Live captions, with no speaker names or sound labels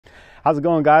How's it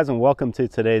going, guys, and welcome to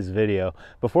today's video.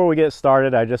 Before we get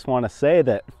started, I just want to say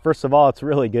that first of all, it's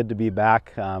really good to be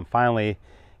back. Finally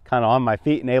kind of on my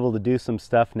feet and able to do some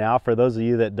stuff now. For those of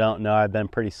you that don't know, I've been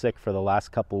pretty sick for the last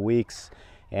couple of weeks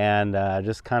and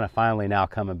just kind of finally now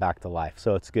coming back to life,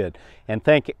 so it's good. And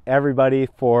thank everybody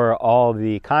for all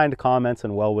the kind comments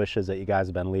and well wishes that you guys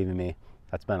have been leaving me.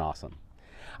 That's been awesome.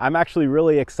 I'm actually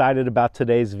really excited about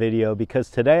today's video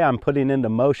because today I'm putting into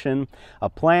motion a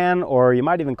plan, or you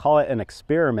might even call it an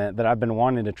experiment, that I've been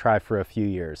wanting to try for a few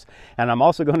years. And I'm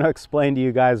also going to explain to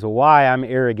you guys why I'm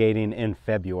irrigating in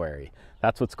February.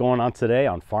 That's what's going on today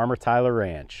on Farmer Tyler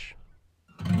Ranch.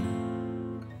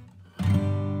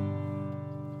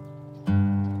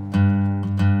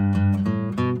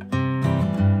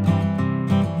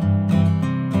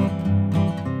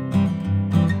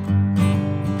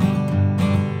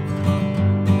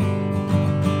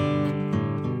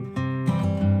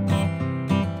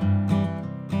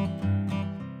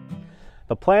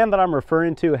 The plan that I'm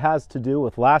referring to has to do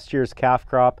with last year's calf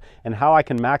crop and how I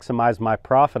can maximize my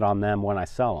profit on them when I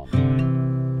sell them.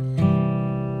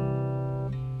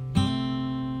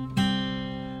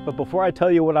 But before I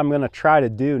tell you what I'm going to try to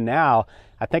do now,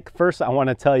 I think first I want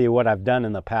to tell you what I've done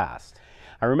in the past.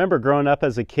 I remember growing up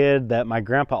as a kid that my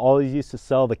grandpa always used to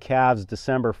sell the calves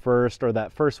December 1st or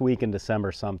that first week in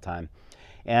December sometime.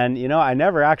 And you know, I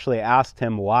never actually asked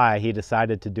him why he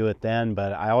decided to do it then,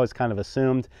 but I always kind of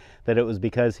assumed that it was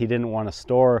because he didn't want to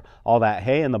store all that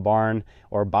hay in the barn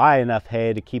or buy enough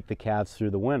hay to keep the calves through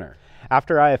the winter.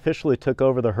 After I officially took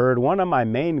over the herd, one of my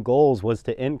main goals was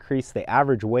to increase the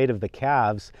average weight of the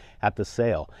calves at the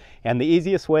sale. And the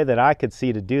easiest way that I could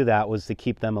see to do that was to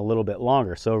keep them a little bit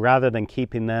longer. So rather than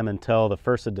keeping them until the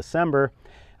 1st of December,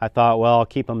 I thought, well, I'll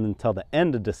keep them until the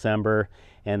end of December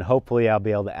and hopefully I'll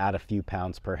be able to add a few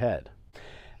pounds per head.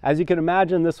 As you can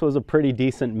imagine, this was a pretty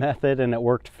decent method and it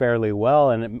worked fairly well,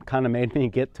 and it kind of made me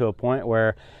get to a point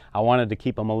where I wanted to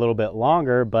keep them a little bit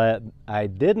longer, but I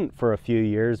didn't for a few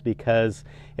years, because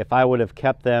if I would have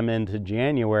kept them into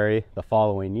January the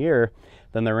following year,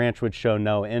 then the ranch would show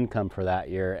no income for that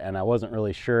year, and I wasn't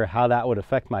really sure how that would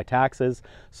affect my taxes,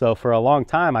 so for a long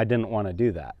time I didn't want to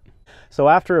do that. So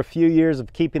after a few years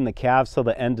of keeping the calves till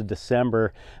the end of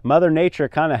December, Mother Nature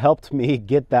kind of helped me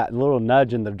get that little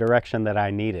nudge in the direction that I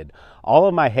needed. All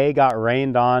of my hay got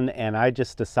rained on, and I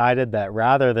just decided that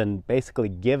rather than basically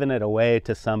giving it away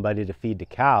to somebody to feed to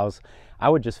cows, I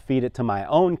would just feed it to my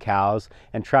own cows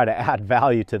and try to add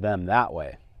value to them that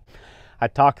way. I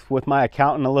talked with my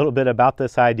accountant a little bit about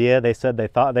this idea. They said they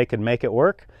thought they could make it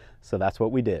work. So that's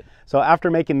what we did. So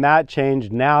after making that change,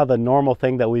 now the normal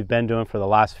thing that we've been doing for the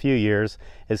last few years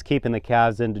is keeping the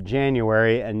calves into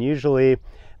January, and usually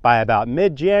by about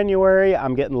mid-January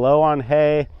I'm getting low on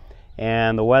hay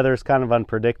and the weather's kind of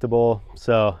unpredictable,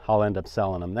 so I'll end up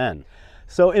selling them then.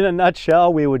 So in a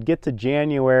nutshell, we would get to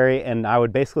January and I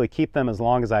would basically keep them as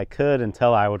long as I could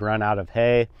until I would run out of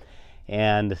hay,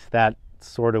 and that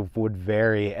sort of would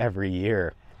vary every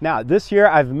year. Now, this year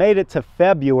I've made it to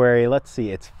February. Let's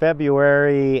see, it's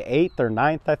February 8th or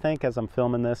 9th, I think, as I'm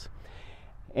filming this.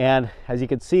 And as you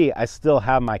can see, I still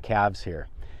have my calves here.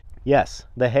 Yes,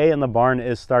 the hay in the barn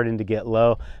is starting to get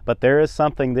low, but there is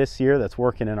something this year that's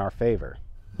working in our favor.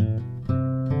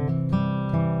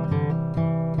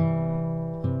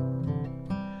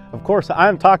 Of course,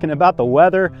 I'm talking about the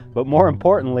weather, but more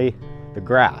importantly, the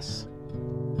grass.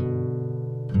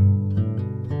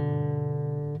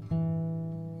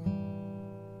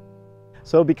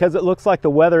 So because it looks like the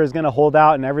weather is going to hold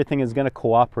out and everything is going to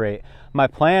cooperate, my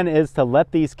plan is to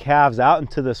let these calves out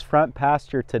into this front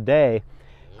pasture today,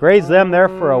 graze them there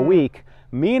for a week,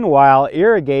 meanwhile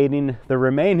irrigating the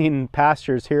remaining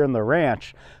pastures here in the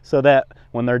ranch, so that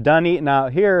when they're done eating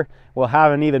out here, we'll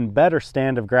have an even better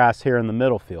stand of grass here in the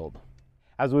middle field.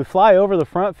 As we fly over the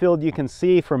front field, you can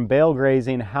see from bale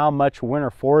grazing how much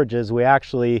winter forages we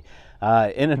actually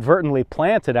inadvertently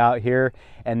planted out here,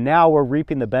 and now we're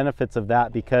reaping the benefits of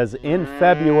that, because in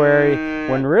February,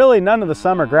 when really none of the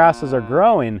summer grasses are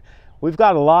growing, we've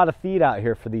got a lot of feed out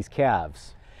here for these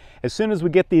calves. As soon as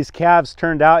we get these calves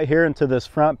turned out here into this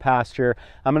front pasture,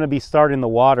 I'm going to be starting the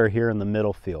water here in the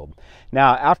middle field.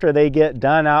 Now, after they get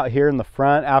done out here in the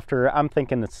front, after I'm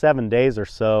thinking it's 7 days or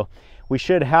so, we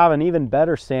should have an even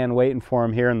better stand waiting for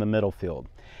them here in the middle field.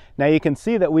 Now you can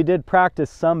see that we did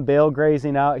practice some bale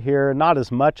grazing out here, not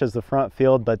as much as the front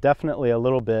field, but definitely a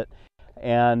little bit.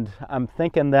 And I'm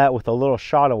thinking that with a little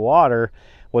shot of water,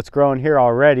 what's growing here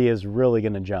already is really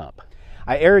going to jump.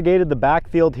 I irrigated the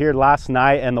backfield here last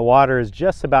night and the water is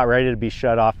just about ready to be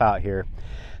shut off out here.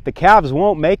 The calves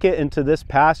won't make it into this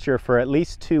pasture for at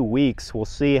least 2 weeks. We'll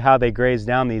see how they graze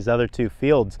down these other 2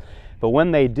 fields. But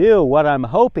when they do, what I'm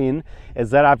hoping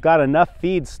is that I've got enough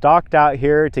feed stocked out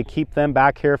here to keep them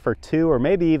back here for 2 or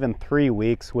maybe even 3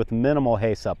 weeks with minimal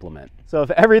hay supplement. So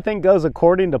if everything goes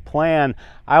according to plan,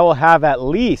 I will have at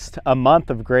least a month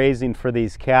of grazing for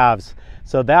these calves.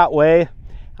 So that way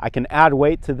I can add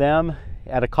weight to them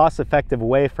at a cost-effective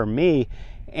way for me,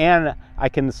 and I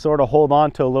can sort of hold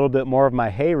on to a little bit more of my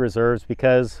hay reserves,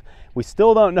 because we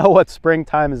still don't know what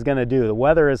springtime is going to do. The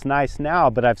weather is nice now,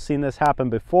 but I've seen this happen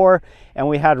before, and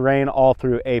we had rain all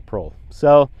through April.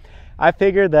 So I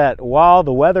figured that while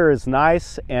the weather is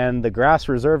nice and the grass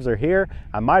reserves are here,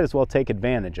 I might as well take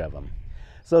advantage of them.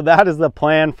 So that is the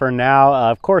plan for now.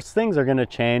 Of course, things are going to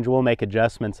change. We'll make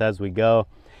adjustments as we go.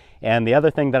 And the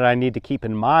other thing that I need to keep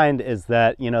in mind is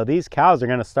that, you know, these cows are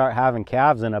going to start having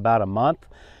calves in about a month.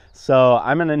 So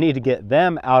I'm going to need to get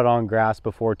them out on grass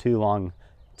before too long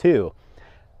too.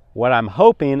 What I'm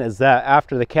hoping is that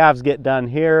after the calves get done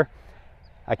here,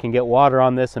 I can get water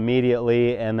on this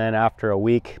immediately, and then after a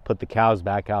week put the cows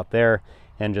back out there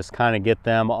and just kind of get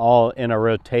them all in a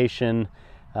rotation.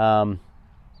 I'm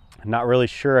not really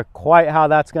sure quite how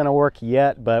that's going to work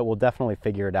yet, but we'll definitely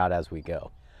figure it out as we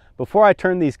go. Before I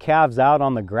turn these calves out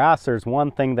on the grass, there's one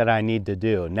thing that I need to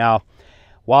do. Now,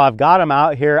 while I've got them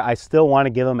out here, I still want to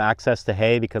give them access to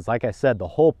hay, because like I said, the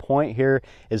whole point here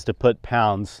is to put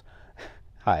pounds.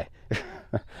 Hi.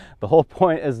 The whole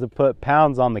point is to put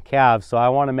pounds on the calves, so I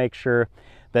want to make sure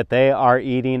that they are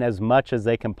eating as much as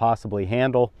they can possibly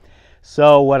handle.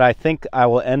 So what I think I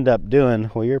will end up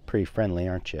doing, well, you're pretty friendly,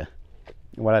 aren't you?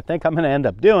 What I think I'm going to end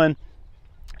up doing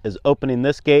is opening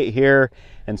this gate here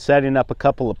and setting up a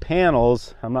couple of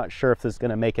panels. I'm not sure if this is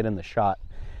going to make it in the shot,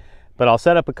 but I'll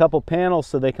set up a couple panels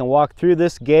so they can walk through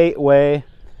this gateway,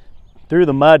 through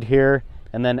the mud here,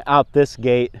 and then out this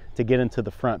gate to get into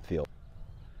the front field.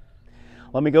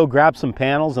 Let me go grab some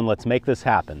panels and let's make this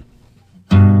happen.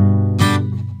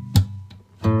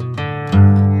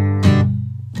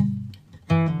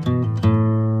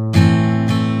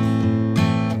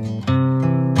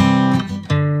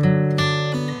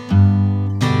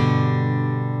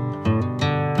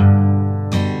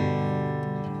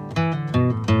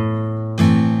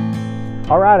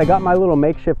 All right, I got my little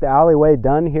makeshift alleyway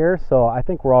done here, so I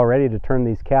think we're all ready to turn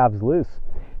these calves loose.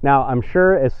 Now, I'm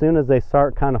sure as soon as they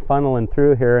start kind of funneling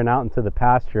through here and out into the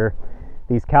pasture,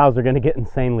 these cows are going to get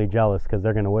insanely jealous, because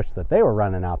they're going to wish that they were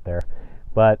running out there.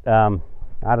 But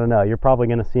I don't know, you're probably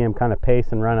going to see them kind of pace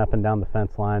and run up and down the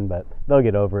fence line, but they'll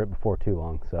get over it before too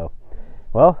long. So,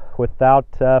 well, without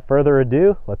further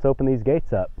ado, let's open these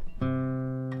gates up.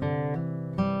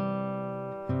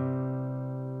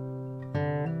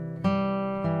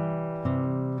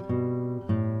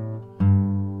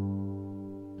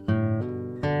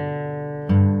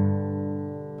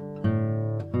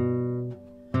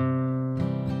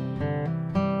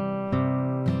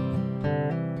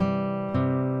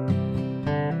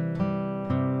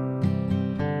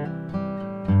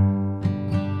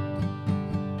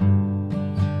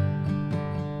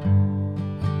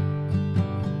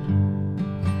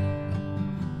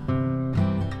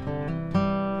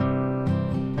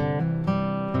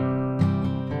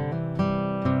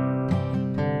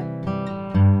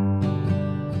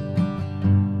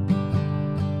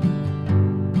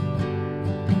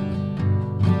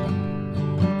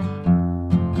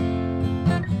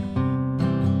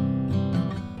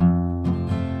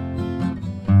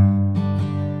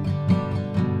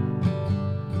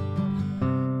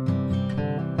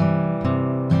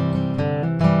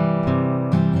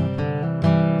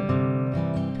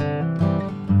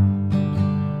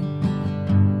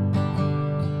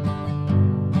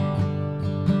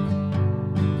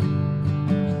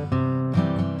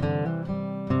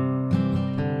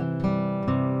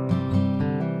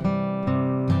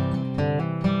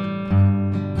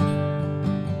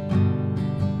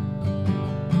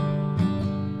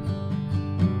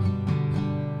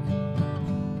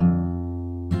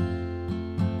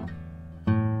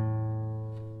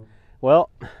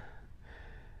 Well,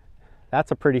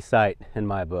 that's a pretty sight in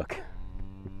my book.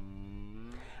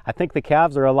 I think the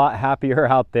calves are a lot happier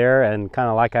out there, and kind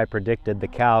of like I predicted, the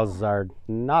cows are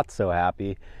not so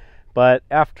happy. But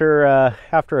after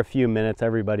a few minutes,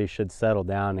 everybody should settle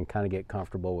down and kind of get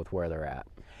comfortable with where they're at.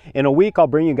 In a week, I'll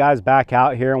bring you guys back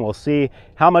out here and we'll see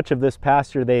how much of this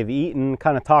pasture they've eaten,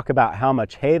 kind of talk about how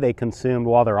much hay they consumed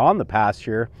while they're on the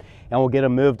pasture, and we'll get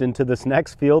them moved into this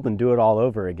next field and do it all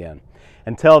over again.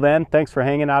 Until then, thanks for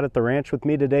hanging out at the ranch with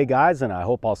me today, guys, and I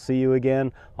hope I'll see you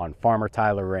again on Farmer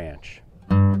Tyler Ranch.